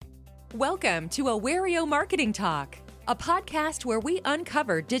Welcome to Awario Marketing Talk, a podcast where we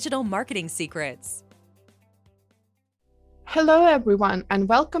uncover digital marketing secrets. Hello, everyone, and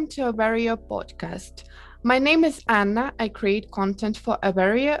welcome to Awario podcast. My name is Anna. I create content for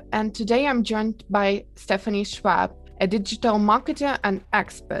Awario, and today I'm joined by Stephanie Schwab, a digital marketer and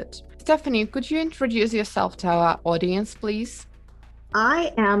expert. Stephanie, could you introduce yourself to our audience, please?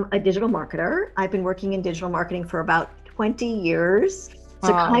 I am a digital marketer. I've been working in digital marketing for about 20 years.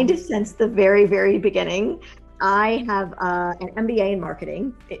 So kind of since the very, very beginning. I have an MBA in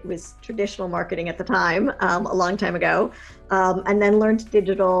marketing. It was traditional marketing at the time, a long time ago, and then learned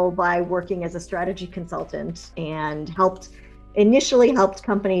digital by working as a strategy consultant and initially helped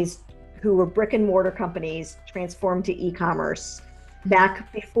companies who were brick and mortar companies transform to e-commerce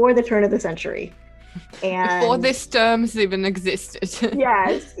back before the turn of the century. And before these terms even existed.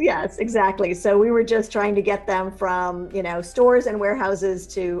 Yes, exactly. So we were just trying to get them from, stores and warehouses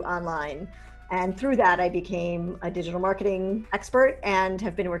to online. And through that, I became a digital marketing expert and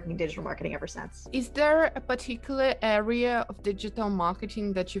have been working in digital marketing ever since. Is there a particular area of digital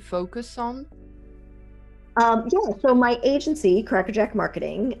marketing that you focus on? So my agency, Crackerjack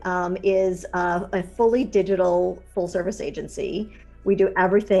Marketing, is a fully digital full-service agency. We do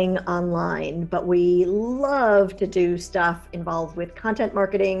everything online, but we love to do stuff involved with content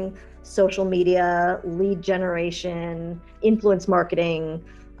marketing, social media, lead generation, influence marketing.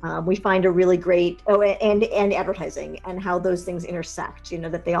 We find a really great, and advertising and how those things intersect,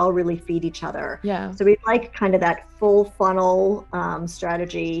 that they all really feed each other. Yeah. So we like kind of that full funnel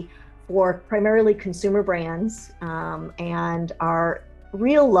strategy for primarily consumer brands. And our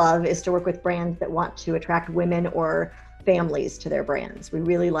real love is to work with brands that want to attract women or families to their brands. We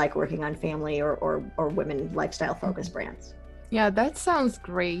really like working on family or women lifestyle focused brands. Yeah, that sounds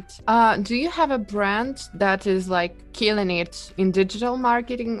great. Do you have a brand that is like killing it in digital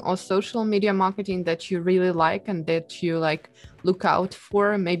marketing or social media marketing that you really like and that you like look out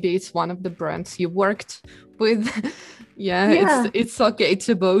for? Maybe it's one of the brands you worked with. It's okay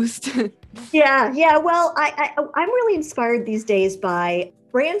to boast. Yeah. Well, I'm really inspired these days by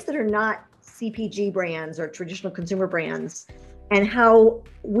brands that are not CPG brands or traditional consumer brands and how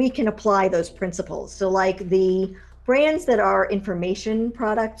we can apply those principles. So like the brands that are information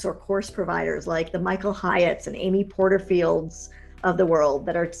products or course providers, like the Michael Hyatts and Amy Porterfields of the world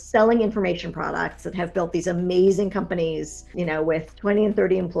that are selling information products that have built these amazing companies, with 20 and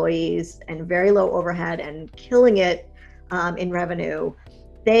 30 employees and very low overhead and killing it in revenue.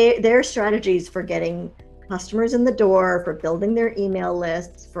 Their strategies for getting customers in the door, for building their email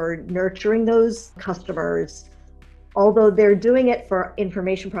lists, for nurturing those customers. Although they're doing it for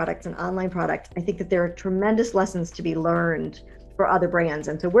information products and online products, I think that there are tremendous lessons to be learned for other brands.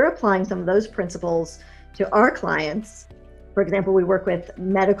 And so we're applying some of those principles to our clients. For example, we work with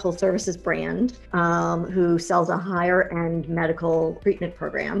medical services brand who sells a higher end medical treatment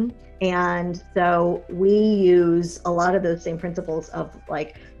program. And so we use a lot of those same principles of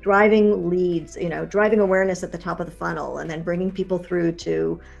like driving leads, driving awareness at the top of the funnel and then bringing people through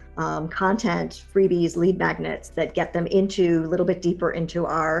to content, freebies, lead magnets that get them into a little bit deeper into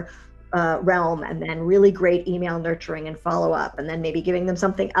our realm, and then really great email nurturing and follow up, and then maybe giving them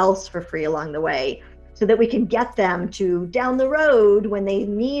something else for free along the way so that we can get them to down the road when they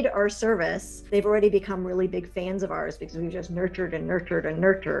need our service. They've already become really big fans of ours because we've just nurtured and nurtured and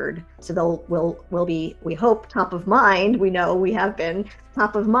nurtured. So we'll be, we hope, top of mind. We know we have been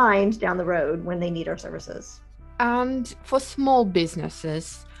top of mind down the road when they need our services. And for small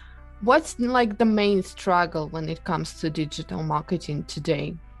businesses, what's like the main struggle when it comes to digital marketing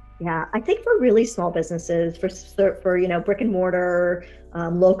today? Yeah, I think for really small businesses, for brick and mortar,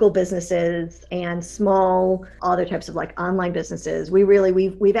 local businesses, and small other types of like online businesses,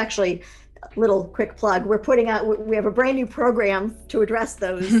 we've actually, little quick plug, we have a brand new program to address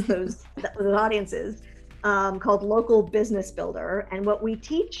those audiences called Local Business Builder, and what we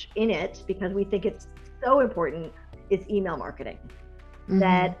teach in it, because we think it's so important, is email marketing.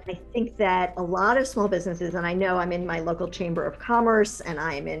 That I think that a lot of small businesses, and I know I'm in my local chamber of commerce and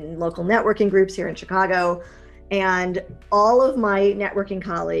I'm in local networking groups here in Chicago, and all of my networking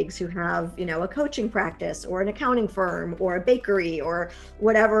colleagues who have, a coaching practice or an accounting firm or a bakery or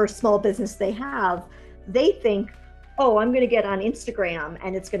whatever small business they have, they think, oh, I'm going to get on Instagram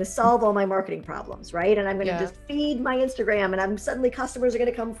and it's going to solve all my marketing problems, right? And I'm going to just feed my Instagram and suddenly customers are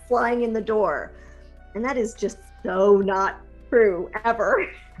going to come flying in the door. And that is just so not true ever.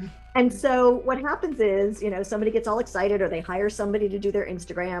 And so what happens is, somebody gets all excited or they hire somebody to do their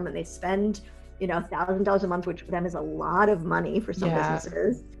Instagram and they spend, $1,000 a month, which for them is a lot of money for some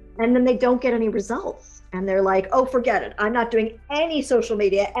businesses. And then they don't get any results. And they're like, oh, forget it. I'm not doing any social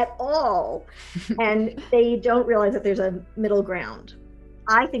media at all. And they don't realize that there's a middle ground.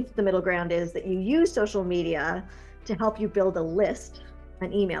 I think the middle ground is that you use social media to help you build a list,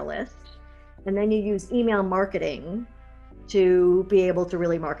 an email list, and then you use email marketing to be able to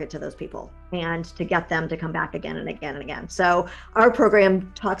really market to those people and to get them to come back again and again and again. So our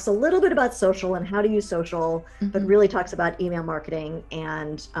program talks a little bit about social and how to use social, but really talks about email marketing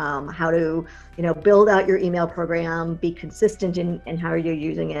and how to, build out your email program, be consistent in how you're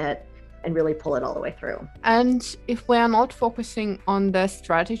using it, and really pull it all the way through. And if we are not focusing on the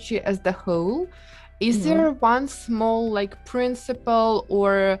strategy as the whole, is there one small principle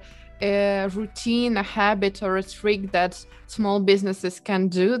or a routine, a habit, or a trick that small businesses can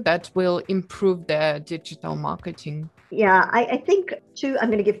do that will improve their digital marketing? Yeah, I think I'm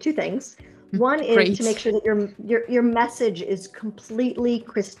going to give two things. One is Great. to make sure that your message is completely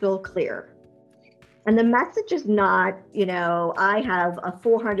crystal clear. And the message is not, I have a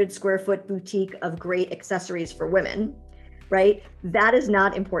 400 square foot boutique of great accessories for women, right? That is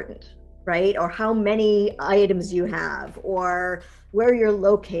not important, right? Or how many items you have, or where you're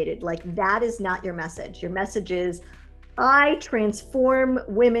located. That is not your message. Your message is, I transform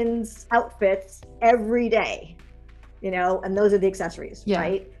women's outfits every day, and those are the accessories,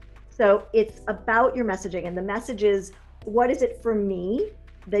 right? So it's about your messaging, and the message is, what is it for me,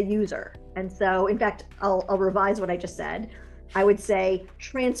 the user? And so, in fact, I'll revise what I just said. I would say,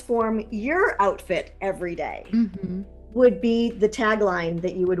 transform your outfit every day. Would be the tagline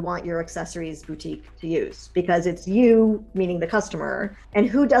that you would want your accessories boutique to use, because it's you, meaning the customer. And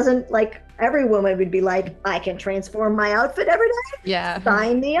who doesn't, every woman would be like, I can transform my outfit every day. Yeah.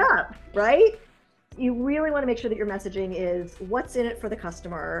 Sign me up, right? You really want to make sure that your messaging is what's in it for the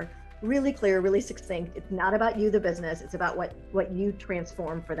customer, really clear, really succinct. It's not about you, the business. It's about what you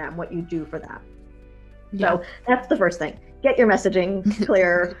transform for them, what you do for them. Yeah. So that's the first thing. Get your messaging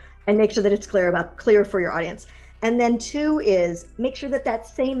clear and make sure that it's clear for your audience. And then two is make sure that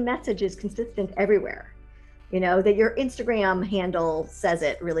same message is consistent everywhere. That your Instagram handle says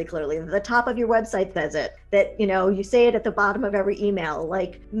it really clearly, that the top of your website says it, that, you say it at the bottom of every email.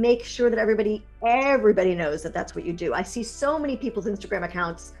 Make sure that everybody knows that that's what you do. I see so many people's Instagram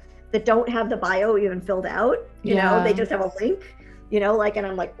accounts that don't have the bio even filled out. They just have a link, and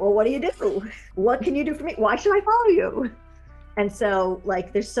I'm like, well, what do you do? What can you do for me? Why should I follow you? And so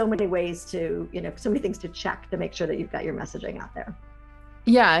there's so many ways to, so many things to check to make sure that you've got your messaging out there.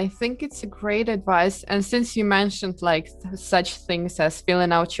 Yeah, I think it's a great advice. And since you mentioned such things as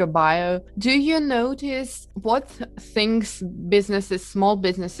filling out your bio, do you notice what things small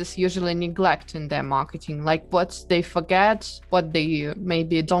businesses usually neglect in their marketing? What they forget, what they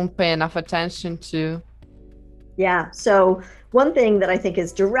maybe don't pay enough attention to? Yeah. So one thing that I think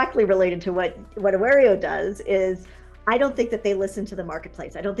is directly related to what Awario does is, I don't think that they listen to the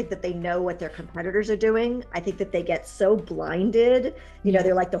marketplace. I don't think that they know what their competitors are doing. I think that they get so blinded,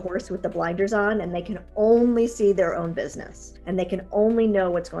 they're like the horse with the blinders on, and they can only see their own business, and they can only know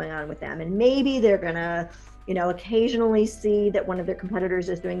what's going on with them. And maybe they're gonna, occasionally see that one of their competitors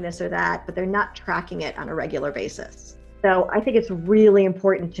is doing this or that, but they're not tracking it on a regular basis. So I think it's really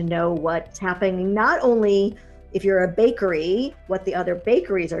important to know what's happening, not only if you're a bakery, what the other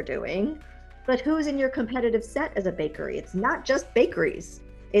bakeries are doing, but who's in your competitive set as a bakery. It's not just bakeries.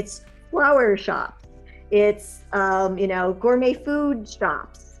 It's flower shops. It's, gourmet food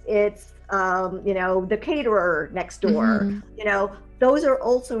shops. It's, the caterer next door. Those are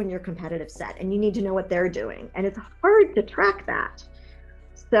also in your competitive set, and you need to know what they're doing. And it's hard to track that.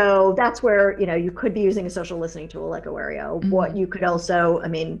 So that's where, you could be using a social listening tool like Awario. What you could also,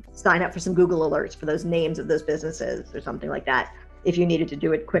 sign up for some Google alerts for those names of those businesses or something like that, if you needed to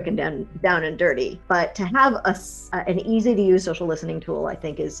do it quick and down and dirty. But to have an easy to use social listening tool, I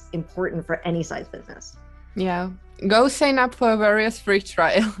think is important for any size business. Yeah. Go sign up for Awario's free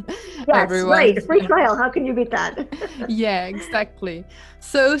trial. Yes, everyone. Right. Free trial. How can you beat that? Yeah, exactly.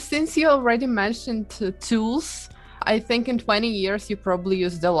 So since you already mentioned tools, I think in 20 years, you probably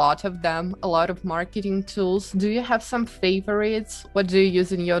used a lot of them, a lot of marketing tools. Do you have some favorites? What do you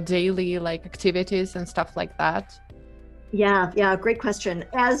use in your daily activities and stuff like that? Yeah, great question.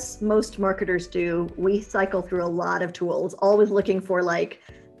 As most marketers do, we cycle through a lot of tools, always looking for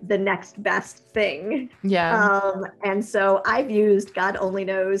the next best thing. Yeah. And so I've used, God only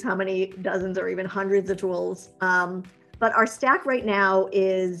knows how many dozens or even hundreds of tools. But our stack right now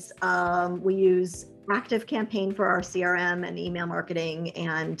is we use ActiveCampaign for our CRM and email marketing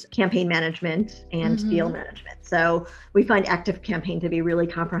and campaign management and deal management. So we find ActiveCampaign to be really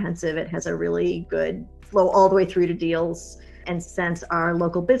comprehensive. It has a really good flow all the way through to deals. And since our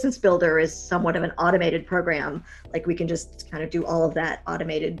local business builder is somewhat of an automated program, like we can just kind of do all of that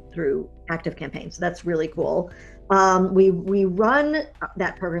automated through ActiveCampaign. So that's really cool. We run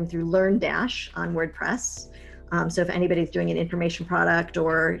that program through LearnDash on WordPress. So if anybody's doing an information product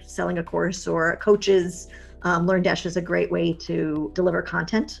or selling a course or coaches, LearnDash is a great way to deliver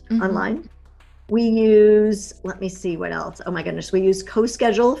content online. We use, let me see what else. Oh my goodness. We use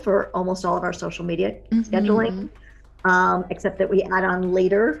CoSchedule for almost all of our social media scheduling, except that we add on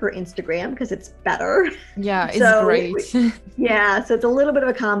Later for Instagram because it's better. Yeah, it's great. Yeah, so it's a little bit of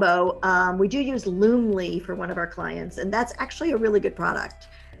a combo. We do use Loomly for one of our clients, and that's actually a really good product.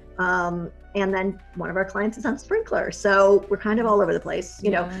 And then one of our clients is on Sprinklr. So we're kind of all over the place.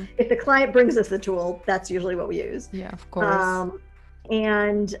 You know, if the client brings us the tool, that's usually what we use. Yeah, of course.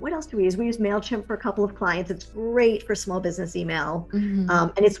 And what else do we use? We use MailChimp for a couple of clients. It's great for small business email.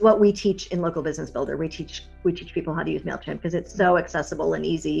 And it's what we teach in Local Business Builder. We teach people how to use MailChimp because it's so accessible and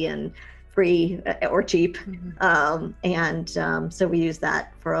easy and free or cheap. So we use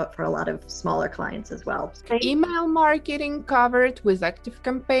that for a lot of smaller clients as well. Email marketing covered with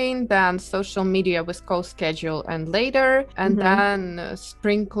ActiveCampaign, then social media with CoSchedule and Later, and then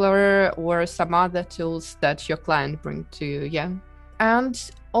Sprinklr or some other tools that your client bring to you. Yeah.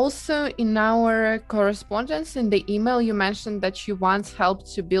 And also in our correspondence in the email, you mentioned that you once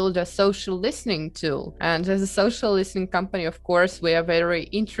helped to build a social listening tool. And as a social listening company, of course, we are very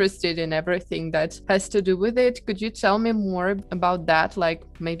interested in everything that has to do with it. Could you tell me more about that? Like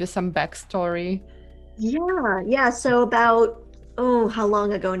maybe some backstory? Yeah. So about, how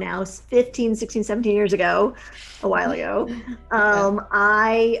long ago now? 15, 16, 17 years ago, a while ago.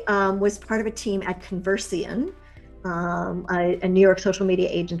 I was part of a team at Conversian, a New York social media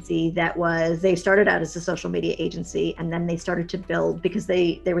agency they started out as a social media agency, and then they started to build, because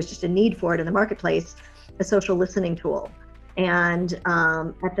there was just a need for it in the marketplace, a social listening tool. And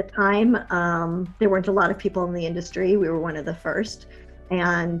at the time, there weren't a lot of people in the industry. We were one of the first.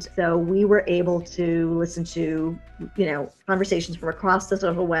 And so we were able to listen to, conversations from across the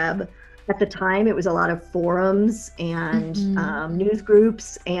social web. At the time, it was a lot of forums and news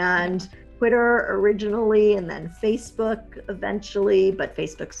groups and Twitter originally, and then Facebook eventually, but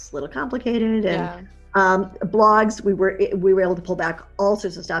Facebook's a little complicated. And blogs, we were able to pull back all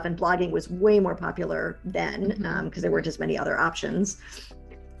sorts of stuff, and blogging was way more popular then because there weren't as many other options.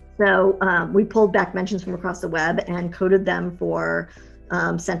 So we pulled back mentions from across the web and coded them for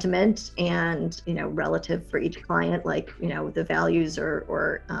sentiment and, relative for each client, like, the values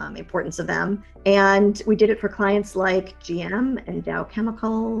or importance of them. And we did it for clients like GM and Dow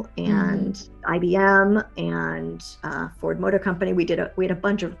Chemical and IBM and Ford Motor Company. We had a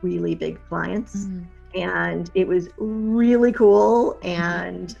bunch of really big clients, and it was really cool.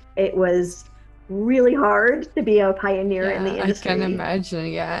 And it was really hard to be a pioneer in the industry. I can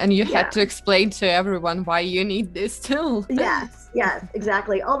imagine, and you had to explain to everyone why you need this tool. Yes,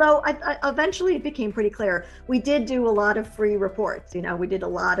 exactly. Although I eventually it became pretty clear. We did do a lot of free reports. We did a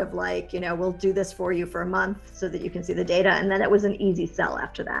lot of we'll do this for you for a month so that you can see the data, and then it was an easy sell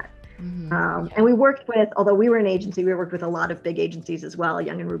after that. And we worked with, although we were an agency, we worked with a lot of big agencies as well,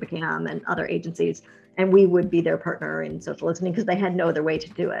 Young and Rubicam and other agencies, and we would be their partner in social listening because they had no other way to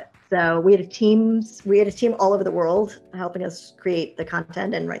do it. So we had a team all over the world helping us create the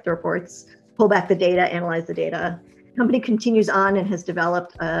content and write the reports, pull back the data, analyze the data. The company continues on and has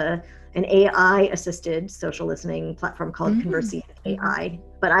developed an AI-assisted social listening platform called Conversian AI.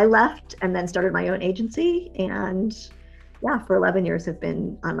 But I left and then started my own agency, and for 11 years have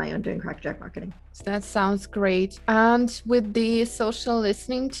been on my own doing Crackerjack marketing. That sounds great. And with the social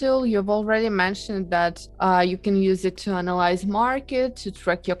listening tool, you've already mentioned that you can use it to analyze market, to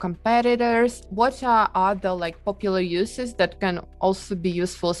track your competitors. What are other popular uses that can also be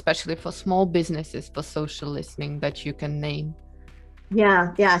useful, especially for small businesses, for social listening that you can name?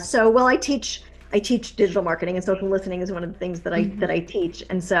 Yeah. So, I teach digital marketing, and social listening is one of the things that I teach.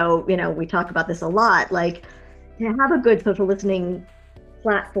 And so, we talk about this a lot, to have a good social listening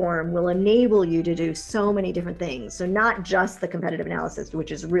platform will enable you to do so many different things. So not just the competitive analysis,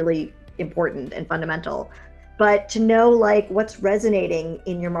 which is really important and fundamental, but to know what's resonating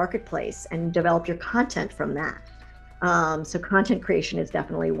in your marketplace and develop your content from that. So content creation is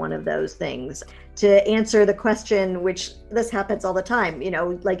definitely one of those things. To answer the question, which this happens all the time,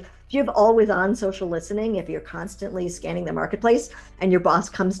 if you have always on social listening, if you're constantly scanning the marketplace and your boss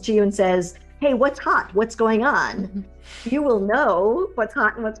comes to you and says, hey, what's hot? What's going on? You will know what's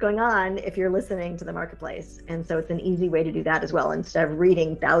hot and what's going on if you're listening to the marketplace. And so it's an easy way to do that as well. Instead of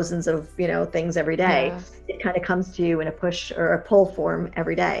reading thousands of, things every day, it kind of comes to you in a push or a pull form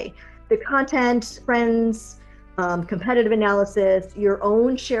every day. The content, trends, competitive analysis, your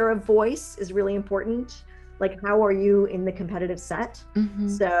own share of voice is really important. Like, how are you in the competitive set?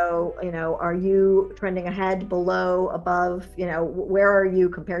 So, are you trending ahead, below, above, where are you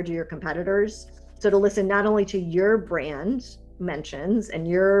compared to your competitors? So to listen not only to your brand mentions and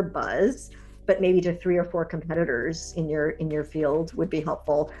your buzz, but maybe to 3 or 4 competitors in your field would be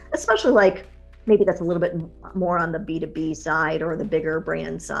helpful, especially like maybe that's a little bit more on the B2B side or the bigger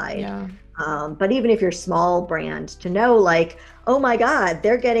brand side. Yeah. But even if you're a small brand, to know like, oh my God,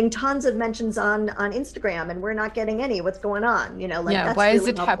 they're getting tons of mentions on Instagram and we're not getting any. What's going on? That's why really is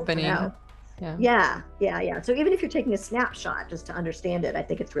it helpful to happening? know. Yeah. So even if you're taking a snapshot just to understand it, I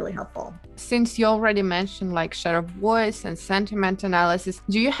think it's really helpful. Since you already mentioned like share of voice and sentiment analysis,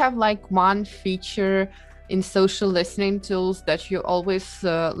 do you have like one feature in social listening tools that you always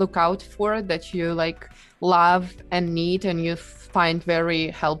look out for, that you like love and need and you find very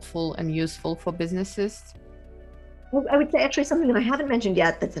helpful and useful for businesses? Well, I would say actually something that I haven't mentioned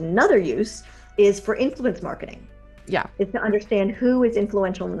yet that's another use is for influence marketing. Yeah. Is to understand who is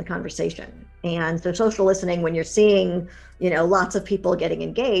influential in the conversation. And so social listening, when you're seeing, lots of people getting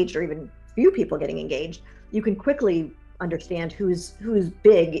engaged or even few people getting engaged, you can quickly understand who's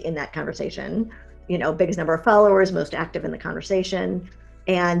big in that conversation, biggest number of followers, most active in the conversation.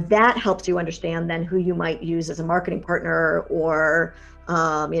 And that helps you understand then who you might use as a marketing partner or,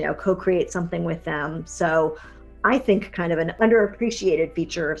 co-create something with them. So I think kind of an underappreciated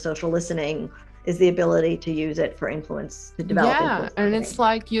feature of social listening is the ability to use it for influence, to develop influence. And it's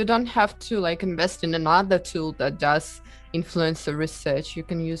like you don't have to like invest in another tool that does influencer research. You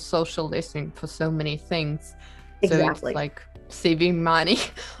can use social listening for so many things. Exactly. So it's like saving money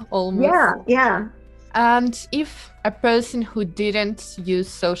almost. Yeah. And if a person who didn't use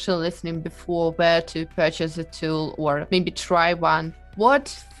social listening before were to purchase a tool or maybe try one, what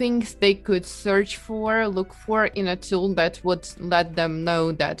things they could search for, look for in a tool that would let them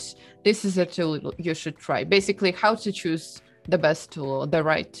know that this is a tool you should try? Basically, how to choose the best tool or the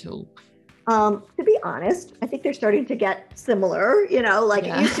right tool. To be honest, I think they're starting to get similar, It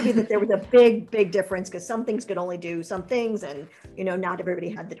used to be that there was a big difference because some things could only do some things and, not everybody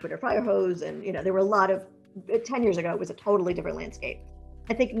had the Twitter fire hose and, there were a lot of, 10 years ago, it was a totally different landscape.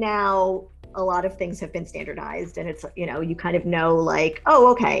 I think now a lot of things have been standardized and it's, you kind of know like,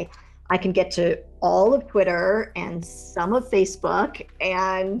 oh, okay, I can get to all of Twitter and some of Facebook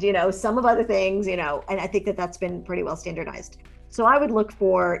and, some of other things, and I think that that's been pretty well standardized. So I would look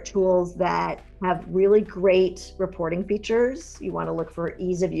for tools that have really great reporting features. You want to look for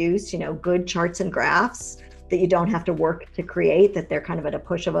ease of use, good charts and graphs that you don't have to work to create, that they're kind of at a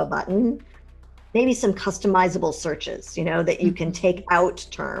push of a button. Maybe some customizable searches, that you can take out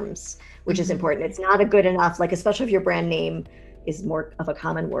terms, which is important. It's not a good enough, like, especially if your brand name is more of a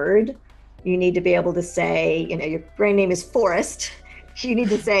common word, you need to be able to say, your brand name is Forest. You need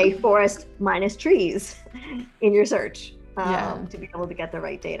to say forest minus trees in your search. To be able to get the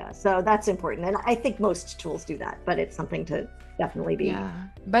right data. So that's important. And I think most tools do that, but it's something to definitely be. Yeah,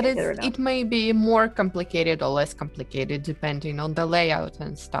 but it may be more complicated or less complicated depending on the layout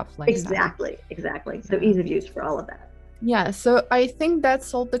and stuff like that. Exactly. So ease of use for all of that. Yeah, so I think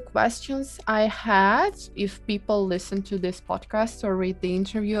that's all the questions I had. If people listen to this podcast or read the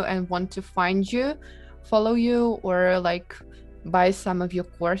interview and want to find you, follow you, or like buy some of your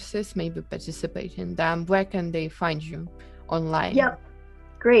courses, maybe participate in them, where can they find you online? Yep.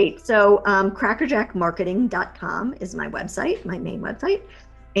 Great. So crackerjackmarketing.com is my website, my main website.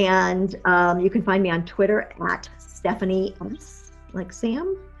 And you can find me on Twitter at Stephanie S, like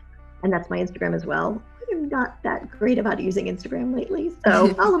Sam. And that's my Instagram as well. I'm not that great about using Instagram lately,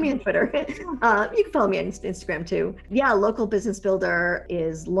 so follow me on Twitter. You can follow me on Instagram too. Yeah, Local Business Builder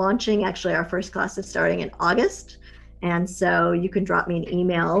is launching. Actually, our first class is starting in August. And so you can drop me an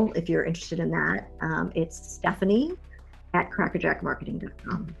email if you're interested in that. It's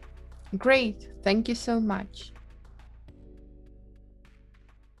Stephanie@crackerjackmarketing.com. Great. Thank you so much.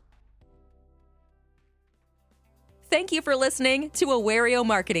 Thank you for listening to Awario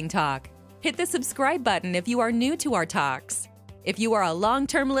Marketing Talk. Hit the subscribe button if you are new to our talks. If you are a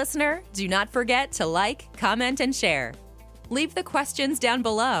long-term listener, do not forget to like, comment, and share. Leave the questions down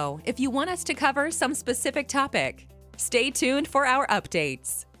below if you want us to cover some specific topic. Stay tuned for our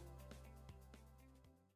updates.